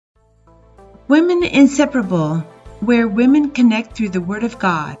Women Inseparable, where women connect through the Word of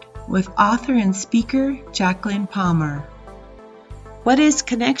God, with author and speaker Jacqueline Palmer. What is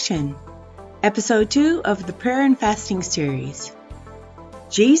connection? Episode 2 of the Prayer and Fasting series.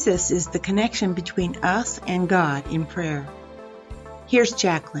 Jesus is the connection between us and God in prayer. Here's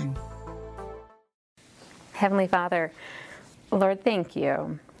Jacqueline. Heavenly Father, Lord, thank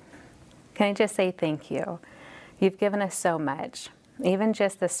you. Can I just say thank you? You've given us so much. Even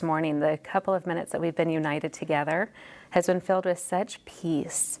just this morning, the couple of minutes that we've been united together has been filled with such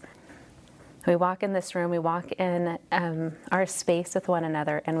peace. We walk in this room, we walk in our space with one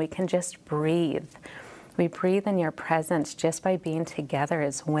another, and we can just breathe. We breathe in your presence just by being together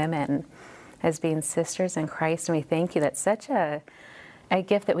as women, as being sisters in Christ. And we thank you. That's such a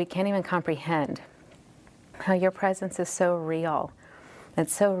gift that we can't even comprehend. How your presence is so real.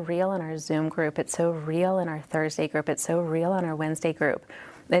 It's so real in our Zoom group. It's so real in our Thursday group. It's so real in our Wednesday group.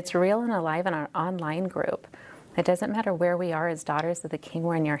 It's real and alive in our online group. It doesn't matter where we are as daughters of the King,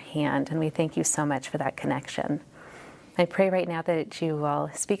 we're in your hand, and we thank you so much for that connection. I pray right now that you will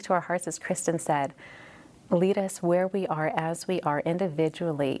speak to our hearts, as Kristen said. Lead us where we are as we are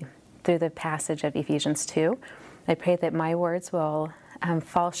individually through the passage of Ephesians 2. I pray that my words will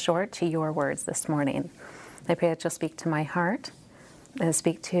fall short to your words this morning. I pray that you'll speak to my heart and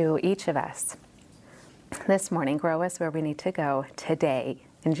speak to each of us this morning. Grow us where we need to go today.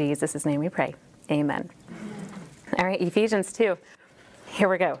 In Jesus' name we pray. Amen. All right, Ephesians 2. Here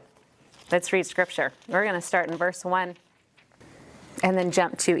we go. Let's read scripture. We're going to start in verse 1 and then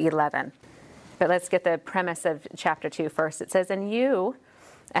jump to 11. But let's get the premise of chapter 2 first. It says, and you,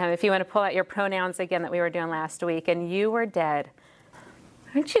 if you want to pull out your pronouns again that we were doing last week, and you were dead.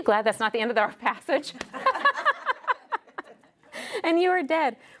 Aren't you glad that's not the end of our passage? And you were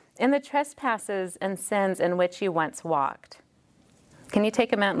dead in the trespasses and sins in which you once walked. Can you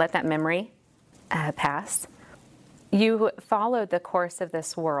take a minute and let that memory pass? You followed the course of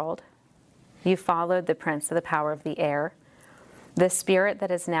this world. You followed the prince of the power of the air, the spirit that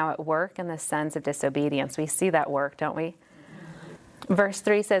is now at work in the sons of disobedience. We see that work, don't we? Verse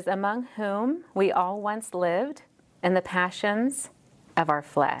 3 says, among whom we all once lived in the passions of our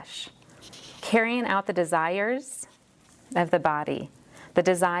flesh, carrying out the desires of the body, the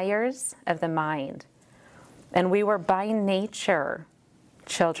desires of the mind. And we were by nature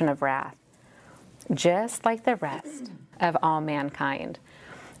children of wrath, just like the rest of all mankind.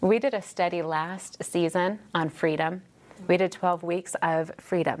 We did a study last season on freedom. We did 12 weeks of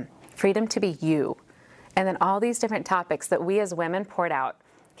freedom, freedom to be you. And then all these different topics that we as women poured out.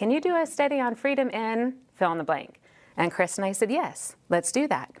 Can you do a study on freedom in fill in the blank? And Chris and I said, yes, let's do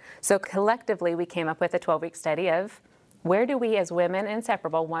that. So collectively, we came up with a 12-week study of where do we as women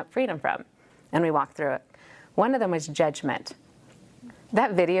inseparable want freedom from? And we walked through it. One of them was judgment.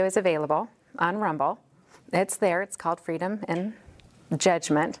 That video is available on Rumble. It's there. It's called Freedom in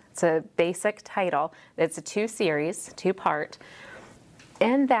Judgment. It's a basic title. It's a 2-series, 2-part.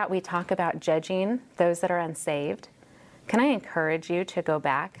 In that we talk about judging those that are unsaved. Can I encourage you to go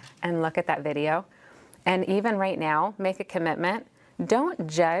back and look at that video? And even right now, make a commitment. Don't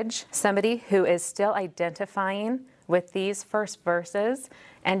judge somebody who is still identifying with these first verses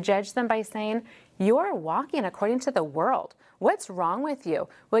and judge them by saying, you're walking according to the world. What's wrong with you?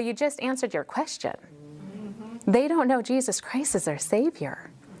 Well, you just answered your question. They don't know Jesus Christ as their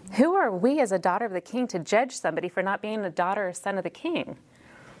Savior. Who are we as a daughter of the King to judge somebody for not being a daughter or son of the King?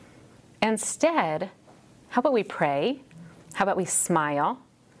 Instead, how about we pray? How about we smile?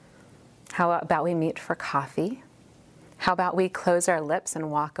 How about we meet for coffee? How about we close our lips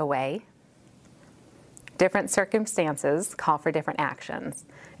and walk away? Different circumstances call for different actions.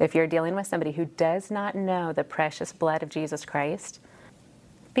 If you're dealing with somebody who does not know the precious blood of Jesus Christ,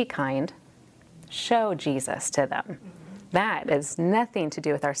 be kind. Show Jesus to them. That has nothing to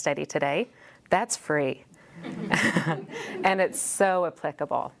do with our study today. That's free. And it's so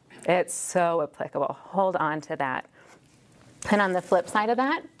applicable. It's so applicable. Hold on to that. And on the flip side of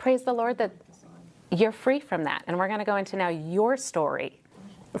that, praise the Lord that you're free from that. And we're going to go into now your story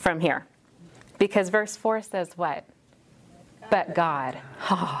from here. Because verse 4 says what? But God.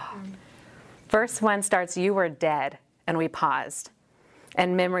 Oh. Verse 1 starts, you were dead, and we paused.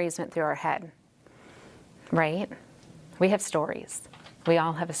 And memories went through our head. Right? We have stories. We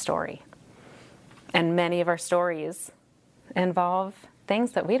all have a story. And many of our stories involve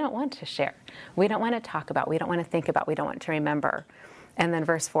things that we don't want to share. We don't want to talk about. We don't want to think about. We don't want to remember. And then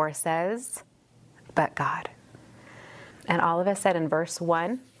verse 4 says, but God. And all of us said in verse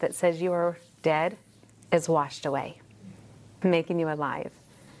 1 that says you are dead is washed away, making you alive.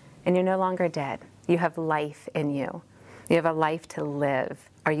 And you're no longer dead. You have life in you. You have a life to live.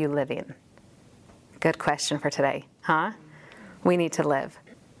 Are you living? Good question for today, huh? We need to live.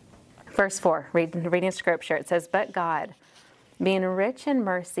 Verse 4, reading scripture, it says, "But God, being rich in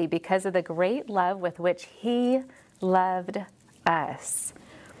mercy because of the great love with which he loved us,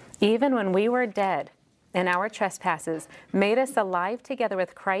 even when we were dead in our trespasses, made us alive together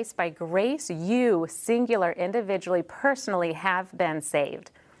with Christ. By grace you, singular, individually, personally, have been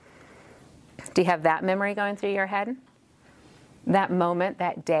saved." Do you have that memory going through your head? That moment,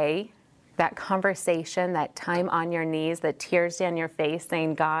 that day, that conversation, that time on your knees, the tears down your face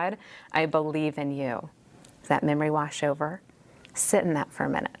saying, "God, I believe in you." Does that memory wash over? Sit in that for a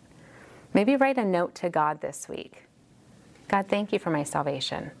minute. Maybe write a note to God this week. God, thank you for my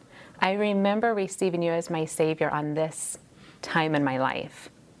salvation. I remember receiving you as my Savior on this time in my life.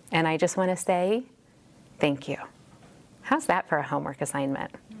 And I just want to say, thank you. How's that for a homework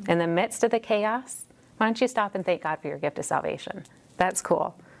assignment? In the midst of the chaos, why don't you stop and thank God for your gift of salvation? That's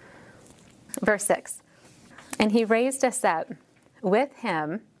cool. Verse 6, "And he raised us up with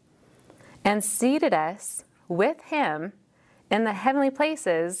him and seated us with him in the heavenly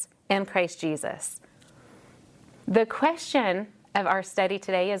places in Christ Jesus." The question of our study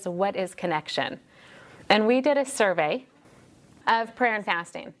today is, what is connection? And we did a survey of prayer and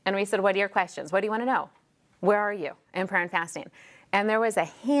fasting. And we said, what are your questions? What do you want to know? Where are you in prayer and fasting? And there was a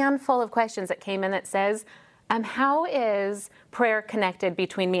handful of questions that came in that says, how is prayer connected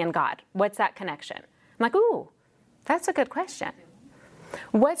between me and God? What's that connection? I'm like, ooh, that's a good question.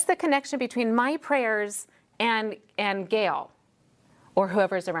 What's the connection between my prayers and Gail or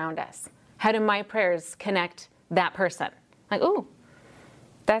whoever's around us? How do my prayers connect that person? Like, ooh,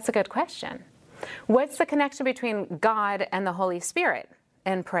 that's a good question. What's the connection between God and the Holy Spirit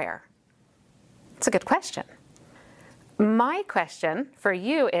in prayer? It's a good question. My question for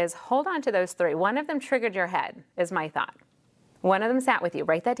you is, hold on to those three. One of them triggered your head, is my thought. One of them sat with you.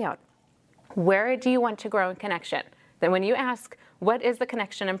 Write that down. Where do you want to grow in connection? Then when you ask, what is the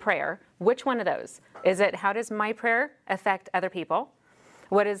connection in prayer? Which one of those? Is it, how does my prayer affect other people?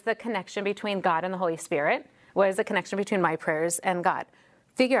 What is the connection between God and the Holy Spirit? What is the connection between my prayers and God?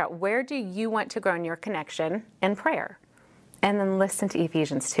 Figure out, where do you want to grow in your connection in prayer? And then listen to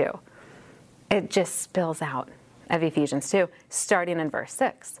Ephesians 2. It just spills out of Ephesians 2, starting in verse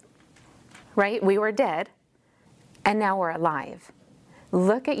 6. Right? We were dead, and now we're alive.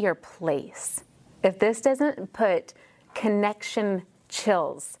 Look at your place. If this doesn't put connection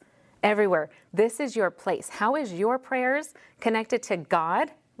chills everywhere, this is your place. How is your prayers connected to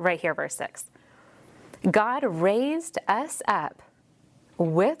God? Right here, verse 6. God raised us up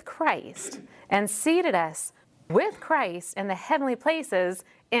with Christ and seated us with Christ in the heavenly places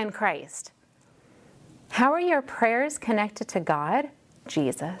in Christ. How are your prayers connected to God?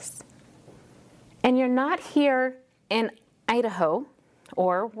 Jesus. And you're not here in Idaho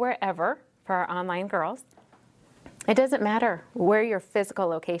or wherever for our online girls. It doesn't matter where your physical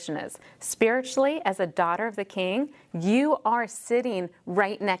location is. Spiritually, as a daughter of the King, you are sitting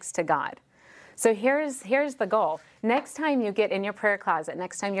right next to God. So here's the goal. Next time you get in your prayer closet,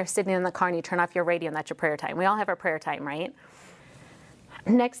 next time you're sitting in the car and you turn off your radio and that's your prayer time. We all have our prayer time, right?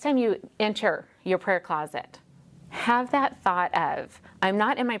 Next time you enter your prayer closet, have that thought of, I'm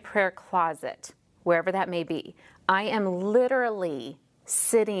not in my prayer closet, wherever that may be. I am literally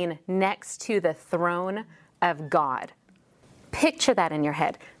sitting next to the throne of God. Picture that in your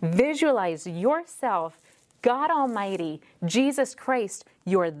head. Visualize yourself, God Almighty, Jesus Christ,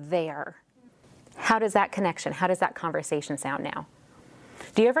 you're there. How does that connection, how does that conversation sound now?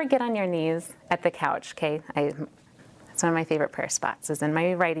 Do you ever get on your knees at the couch? Okay, it's one of my favorite prayer spots, is in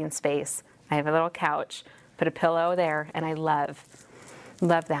my writing space. I have a little couch, put a pillow there, and I love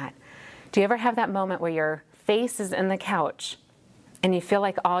that. Do you ever have that moment where your face is in the couch and you feel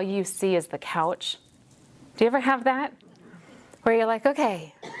like all you see is the couch? Do you ever have that? Where you're like,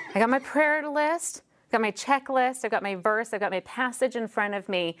 okay, I got my prayer list, I've got my checklist, I've got my verse, I've got my passage in front of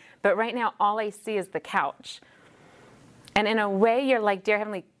me, but right now all I see is the couch. And in a way, you're like, dear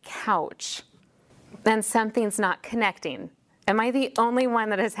Heavenly Couch, and something's not connecting. Am I the only one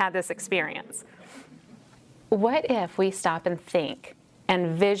that has had this experience? What if we stop and think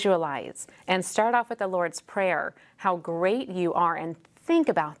and visualize and start off with the Lord's Prayer, how great you are, and think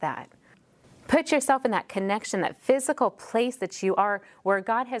about that. Put yourself in that connection, that physical place that you are, where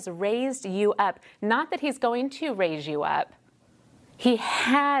God has raised you up. Not that He's going to raise you up. He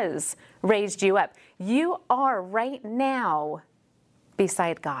has raised you up. You are right now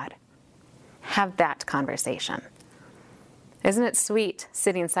beside God. Have that conversation. Isn't it sweet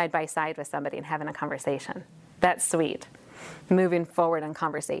sitting side by side with somebody and having a conversation? That's sweet. Moving forward in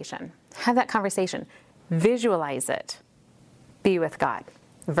conversation. Have that conversation. Visualize it. Be with God.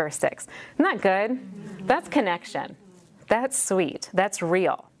 Verse 6. Isn't that good? That's connection. That's sweet. That's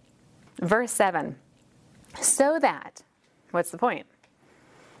real. Verse 7. So that, what's the point?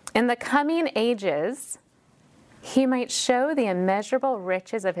 In the coming ages, he might show the immeasurable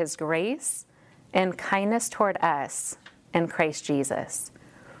riches of his grace and kindness toward us in Christ Jesus.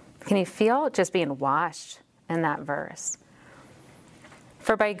 Can you feel just being washed in that verse?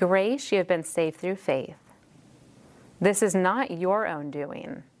 For by grace you have been saved through faith. This is not your own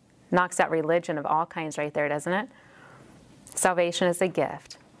doing. Knocks out religion of all kinds right there, doesn't it? Salvation is a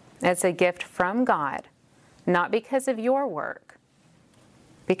gift. It's a gift from God, not because of your work,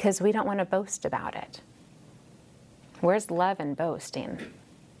 because we don't want to boast about it. Where's love in boasting?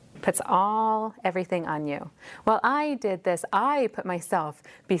 Puts everything on you. Well, I did this. I put myself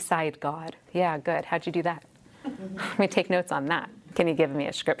beside God. Yeah, good. How'd you do that? Let me take notes on that. Can you give me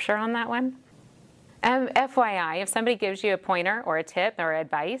a scripture on that one? FYI, if somebody gives you a pointer or a tip or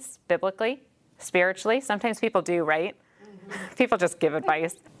advice, biblically, spiritually, sometimes people do, right? People just give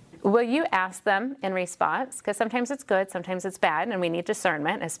advice. Will you ask them in response? Because sometimes it's good, sometimes it's bad, and we need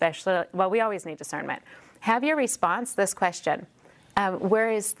discernment, especially, well, we always need discernment. Have your response this question.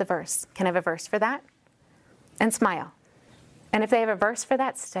 Where is the verse? Can I have a verse for that? And smile. And if they have a verse for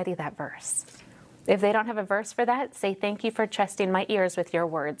that, study that verse. If they don't have a verse for that, say, thank you for trusting my ears with your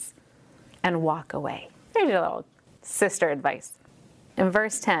words, and walk away. There's your little sister advice. In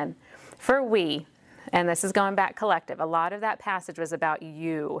verse 10, for we, and this is going back collective, a lot of that passage was about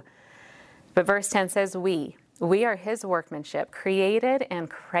you. But verse 10 says, we are his workmanship, created in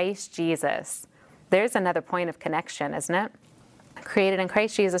Christ Jesus. There's another point of connection, isn't it? Created in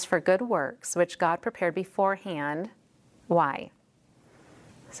Christ Jesus for good works, which God prepared beforehand. Why?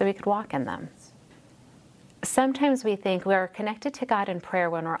 So we could walk in them. Sometimes we think we're connected to God in prayer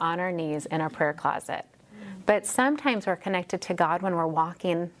when we're on our knees in our prayer closet. But sometimes we're connected to God when we're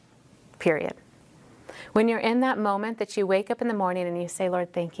walking, period. When you're in that moment that you wake up in the morning and you say,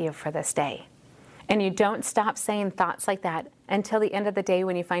 Lord, thank you for this day. And you don't stop saying thoughts like that until the end of the day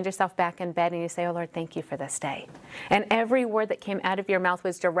when you find yourself back in bed and you say, oh, Lord, thank you for this day. And every word that came out of your mouth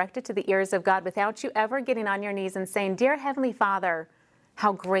was directed to the ears of God without you ever getting on your knees and saying, Dear Heavenly Father,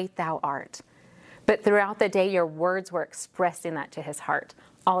 how great thou art. But throughout the day, your words were expressing that to his heart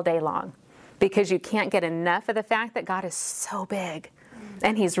all day long, because you can't get enough of the fact that God is so big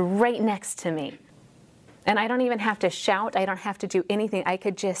and he's right next to me. And I don't even have to shout. I don't have to do anything. I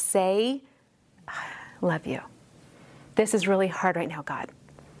could just say, love you. This is really hard right now, God.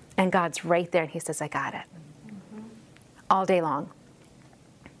 And God's right there and he says, I got it. All day long.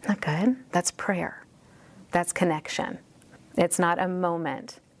 Not good. That's prayer. That's connection. It's not a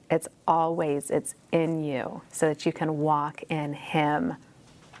moment. It's in you so that you can walk in him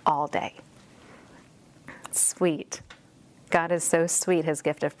all day. Sweet. God is so sweet, his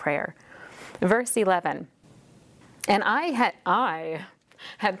gift of prayer. Verse 11. And I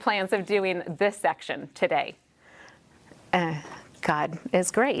had plans of doing this section today. God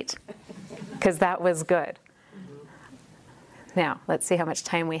is great, because that was good. Now, let's see how much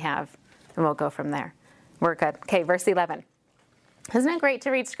time we have, and we'll go from there. We're good. Okay, verse 11. Isn't it great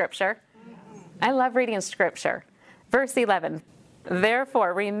to read Scripture? I love reading Scripture. Verse 11,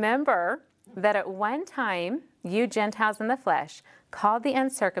 therefore remember that at one time you Gentiles in the flesh called the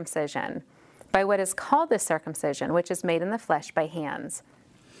uncircumcision by what is called the circumcision, which is made in the flesh by hands.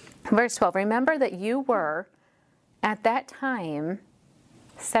 Verse 12, remember that you were at that time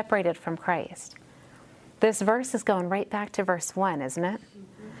separated from Christ. This verse is going right back to verse 1, isn't it?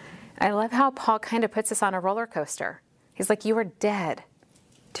 I love how Paul kind of puts us on a roller coaster. He's like, you were dead.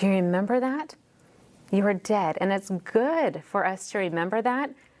 Do you remember that? You were dead. And it's good for us to remember that,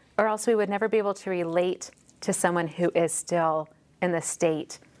 or else we would never be able to relate to someone who is still in the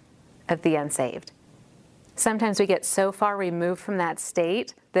state of the unsaved. Sometimes we get so far removed from that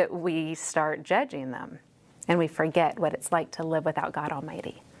state that we start judging them, and we forget what it's like to live without God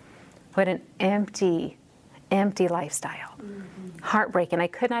Almighty. What an empty, empty lifestyle. Heartbreaking. I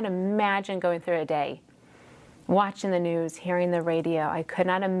could not imagine going through a day watching the news, hearing the radio. I could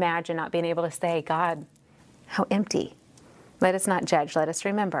not imagine not being able to say, God, how empty. Let us not judge. Let us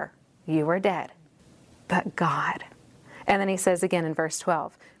remember, you were dead, but God. And then he says again in verse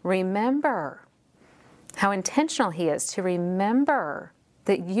 12, remember how intentional he is to remember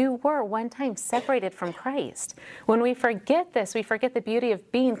that you were one time separated from Christ. When we forget this, we forget the beauty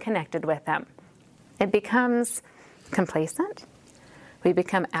of being connected with him. It becomes complacent. We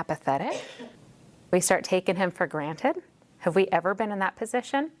become apathetic. We start taking him for granted. Have we ever been in that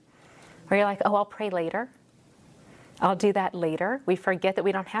position where you're like, oh, I'll pray later. I'll do that later. We forget that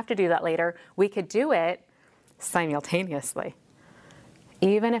we don't have to do that later. We could do it simultaneously.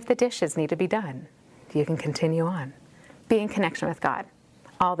 Even if the dishes need to be done, you can continue on. Be in connection with God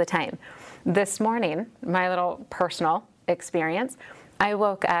all the time. This morning, my little personal experience, I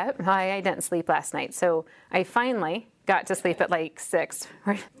woke up, I didn't sleep last night, so I finally got to sleep at like 6.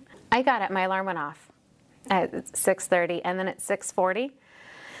 I got up, my alarm went off at 6:30, and then at 6:40,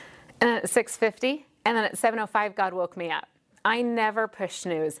 and then at 6:50, and then at 7:05, God woke me up. I never push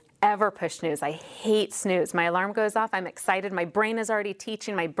snooze, ever push snooze. I hate snooze. My alarm goes off, I'm excited, my brain is already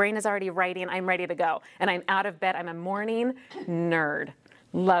teaching, my brain is already writing, I'm ready to go. And I'm out of bed, I'm a morning nerd.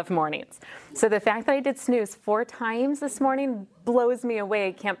 Love mornings. So the fact that I did snooze 4 times this morning blows me away.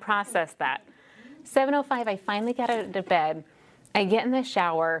 I can't process that. 7:05, I finally get out of bed. I get in the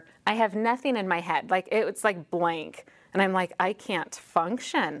shower. I have nothing in my head. Like it's like blank. And I'm like, I can't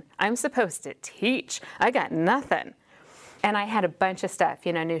function. I'm supposed to teach. I got nothing. And I had a bunch of stuff,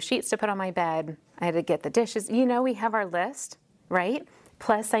 new sheets to put on my bed. I had to get the dishes. We have our list, right?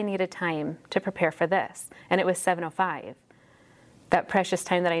 Plus I needed time to prepare for this. And it was 7:05. That precious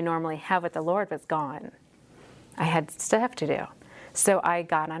time that I normally have with the Lord was gone. I had stuff to do. So I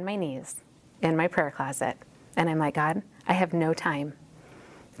got on my knees in my prayer closet. And I'm like, God, I have no time.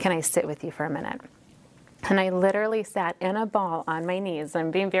 Can I sit with you for a minute? And I literally sat in a ball on my knees.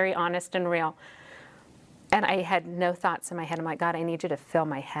 I'm being very honest and real. And I had no thoughts in my head. I'm like, God, I need you to fill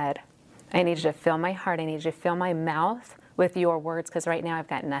my head. I need you to fill my heart. I need you to fill my mouth with your words, because right now I've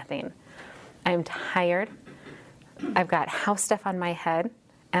got nothing. I'm tired. I've got house stuff on my head,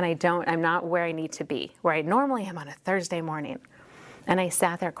 and I'm not where I need to be, where I normally am on a Thursday morning. And I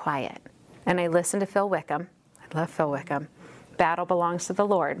sat there quiet, and I listened to Phil Wickham. I love Phil Wickham. Battle Belongs to the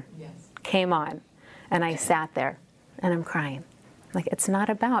Lord. Yes. Came on, and I sat there, and I'm crying. Like, it's not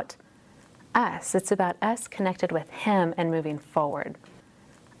about us. It's about us connected with Him and moving forward.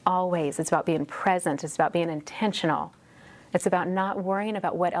 Always. It's about being present. It's about being intentional. It's about not worrying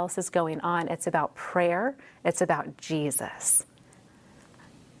about what else is going on. It's about prayer. It's about Jesus.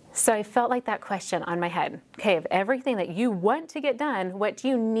 So I felt like that question on my head. Okay, of everything that you want to get done, what do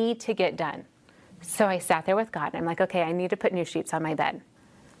you need to get done? So I sat there with God, and I'm like, okay, I need to put new sheets on my bed.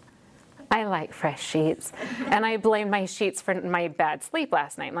 I like fresh sheets. And I blamed my sheets for my bad sleep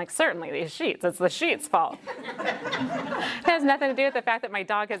last night. I'm like, certainly these sheets, it's the sheets' fault. It has nothing to do with the fact that my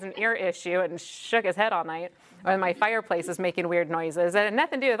dog has an ear issue and shook his head all night, or my fireplace is making weird noises. It had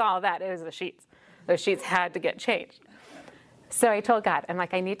nothing to do with all of that. It was the sheets. Those sheets had to get changed. So I told God, I'm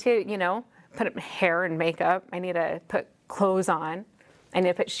like, I need to, put hair and makeup. I need to put clothes on. I need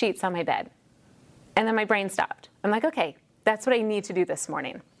to put sheets on my bed. And then my brain stopped. I'm like, okay, that's what I need to do this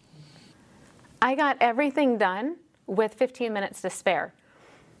morning. I got everything done with 15 minutes to spare.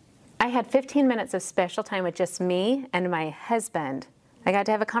 I had 15 minutes of special time with just me and my husband. I got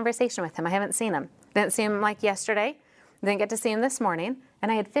to have a conversation with him. I haven't seen him. Didn't see him like yesterday. Didn't get to see him this morning.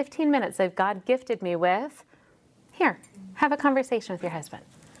 And I had 15 minutes that God gifted me with. Here, have a conversation with your husband.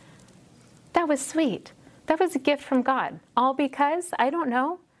 That was sweet. That was a gift from God. All because, I don't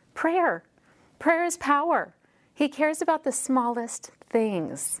know, prayer. Prayer is power. He cares about the smallest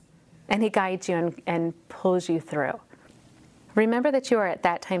things. And He guides you and pulls you through. Remember that you are at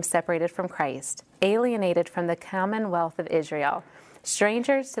that time separated from Christ, alienated from the commonwealth of Israel,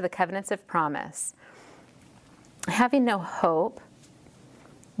 strangers to the covenants of promise, having no hope,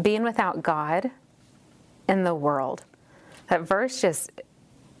 being without God in the world. That verse just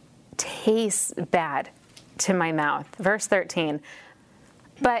tastes bad to my mouth. Verse 13.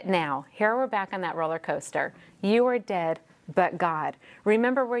 But now, here we're back on that roller coaster. You are dead, but God.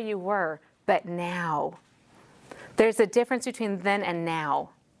 Remember where you were, but now. There's a difference between then and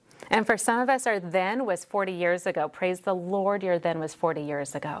now. And for some of us, our then was 40 years ago. Praise the Lord, your then was 40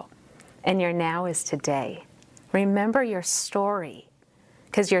 years ago. And your now is today. Remember your story,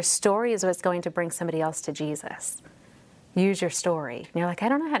 because your story is what's going to bring somebody else to Jesus. Use your story. And you're like, I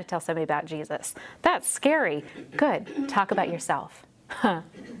don't know how to tell somebody about Jesus. That's scary. Good. Talk about yourself.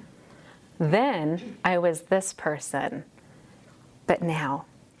 Then I was this person. But now,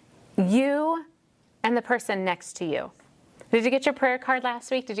 you and the person next to you. Did you get your prayer card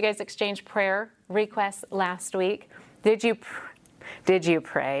last week? Did you guys exchange prayer requests last week? Did you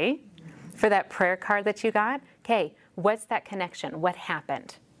pray for that prayer card that you got? Okay, what's that connection? What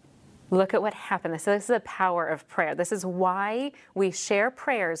happened? Look at what happened. So this is the power of prayer. This is why we share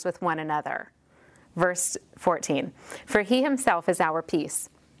prayers with one another. Verse 14, for He Himself is our peace,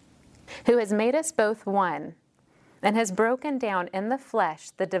 who has made us both one, and has broken down in the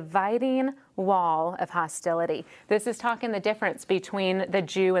flesh the dividing wall of hostility. This is talking the difference between the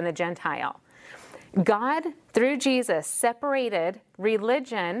Jew and the Gentile. God, through Jesus, separated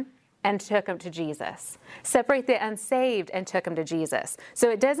religion and took them to Jesus. Separate the unsaved and took them to Jesus. So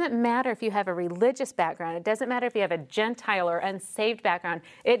it doesn't matter if you have a religious background. It doesn't matter if you have a Gentile or unsaved background.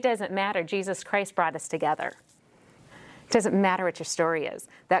 It doesn't matter. Jesus Christ brought us together. It doesn't matter what your story is.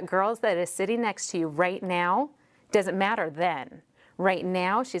 That girl that is sitting next to you right now doesn't matter then. Right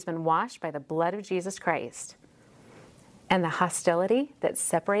now, she's been washed by the blood of Jesus Christ. And the hostility that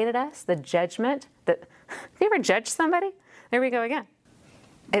separated us, the judgment that, have you ever judged somebody? There we go again.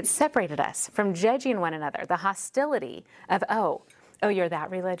 It separated us from judging one another. The hostility of, oh, you're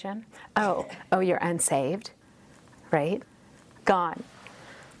that religion? Oh, you're unsaved, right? Gone.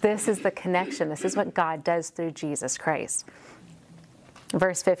 This is the connection. This is what God does through Jesus Christ.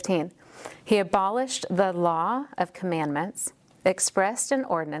 Verse 15, he abolished the law of commandments expressed in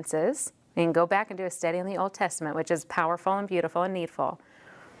ordinances. You can go back and do a study in the Old Testament, which is powerful and beautiful and needful,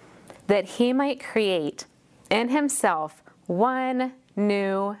 that he might create in himself one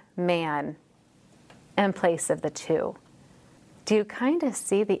new man in place of the two. Do you kind of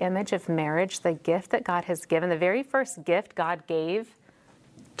see the image of marriage, the gift that God has given, the very first gift God gave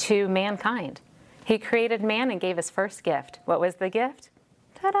to mankind? He created man and gave his first gift. What was the gift?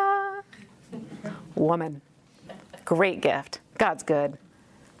 Ta-da! Woman. Great gift. God's good.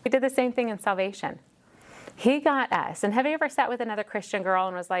 He did the same thing in salvation. He got us. And have you ever sat with another Christian girl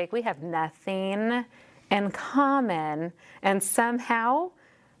and was like, we have nothing in common, and somehow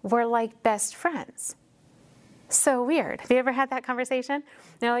we're like best friends? So weird. Have you ever had that conversation?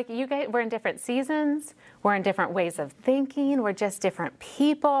 They're like, you guys, we're in different seasons. We're in different ways of thinking. We're just different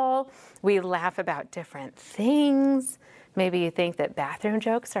people. We laugh about different things. Maybe you think that bathroom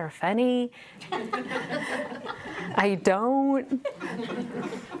jokes are funny. I don't.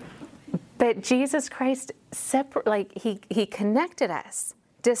 But Jesus Christ, he connected us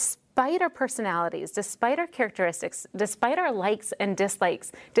despite our personalities, despite our characteristics, despite our likes and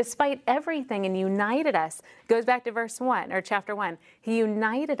dislikes, despite everything, and united us. Goes back to verse 1 or chapter 1. He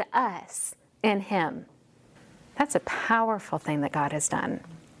united us in him. That's a powerful thing that God has done.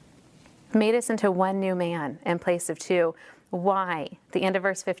 Made us into one new man in place of two. Why? At the end of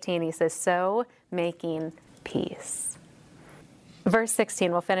verse 15, he says, so making peace. Verse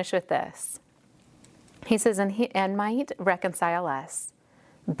 16, we'll finish with this. He says, and might reconcile us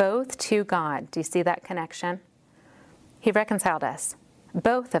both to God. Do you see that connection? He reconciled us,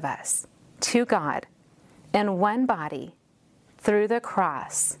 both of us, to God in one body through the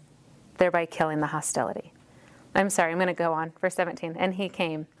cross, thereby killing the hostility. I'm sorry, I'm going to go on. Verse 17, and he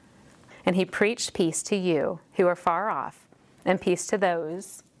came. And he preached peace to you who are far off, and peace to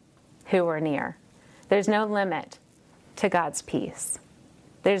those who are near. There's no limit to God's peace.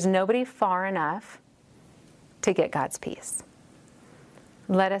 There's nobody far enough to get God's peace.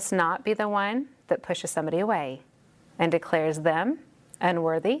 Let us not be the one that pushes somebody away and declares them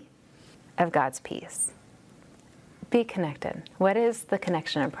unworthy of God's peace. Be connected. What is the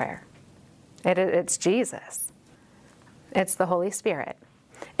connection in prayer? It's Jesus. It's the Holy Spirit.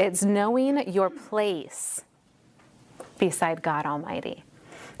 It's knowing your place beside God Almighty.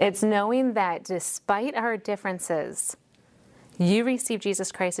 It's knowing that despite our differences, you received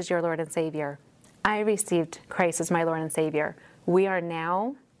Jesus Christ as your Lord and Savior. I received Christ as my Lord and Savior. We are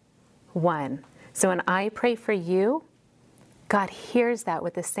now one. So when I pray for you, God hears that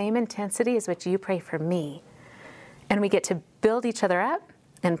with the same intensity as which you pray for me. And we get to build each other up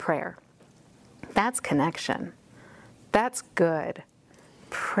in prayer. That's connection. That's good.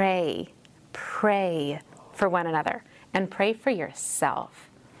 Pray for one another, and pray for yourself.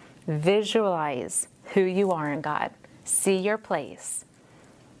 Visualize who you are in God. See your place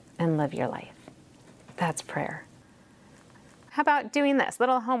and live your life. That's prayer. How about doing this?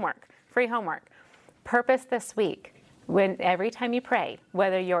 Little homework, free homework. Purpose this week. When every time you pray,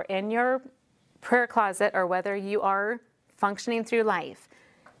 whether you're in your prayer closet or whether you are functioning through life,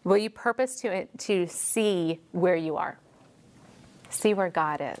 will you purpose to see where you are? See where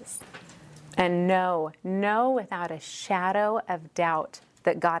God is. And know without a shadow of doubt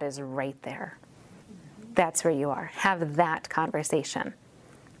that God is right there. That's where you are. Have that conversation.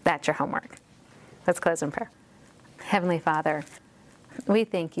 That's your homework. Let's close in prayer. Heavenly Father, we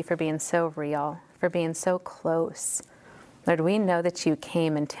thank you for being so real, for being so close. Lord, we know that you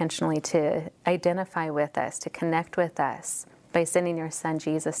came intentionally to identify with us, to connect with us by sending your Son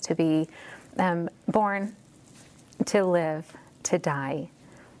Jesus to be born, to live, to die,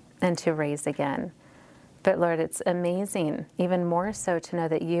 and to raise again. But Lord, it's amazing, even more so, to know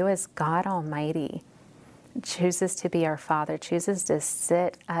that you as God Almighty chooses to be our Father, chooses to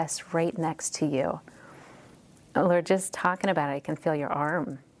sit us right next to you. Lord, just talking about it, I can feel your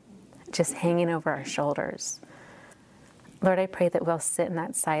arm just hanging over our shoulders. Lord, I pray that we'll sit in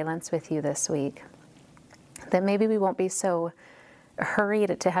that silence with you this week, that maybe we won't be so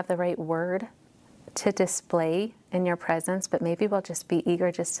hurried to have the right word to display in your presence, but maybe we'll just be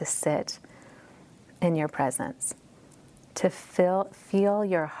eager just to sit in your presence, to feel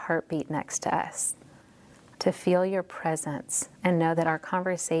your heartbeat next to us, to feel your presence and know that our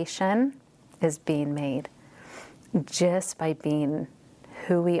conversation is being made just by being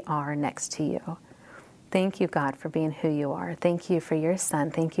who we are next to you. Thank you, God, for being who you are. Thank you for your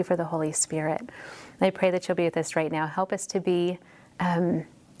Son. Thank you for the Holy Spirit. I pray that you'll be with us right now. Help us to be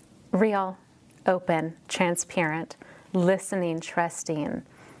real, open, transparent, listening, trusting,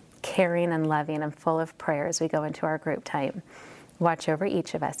 caring and loving, and full of prayer as we go into our group time. Watch over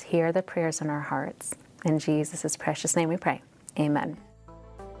each of us. Hear the prayers in our hearts. In Jesus' precious name we pray. Amen.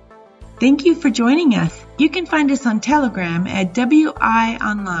 Thank you for joining us. You can find us on Telegram at WI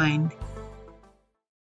Online.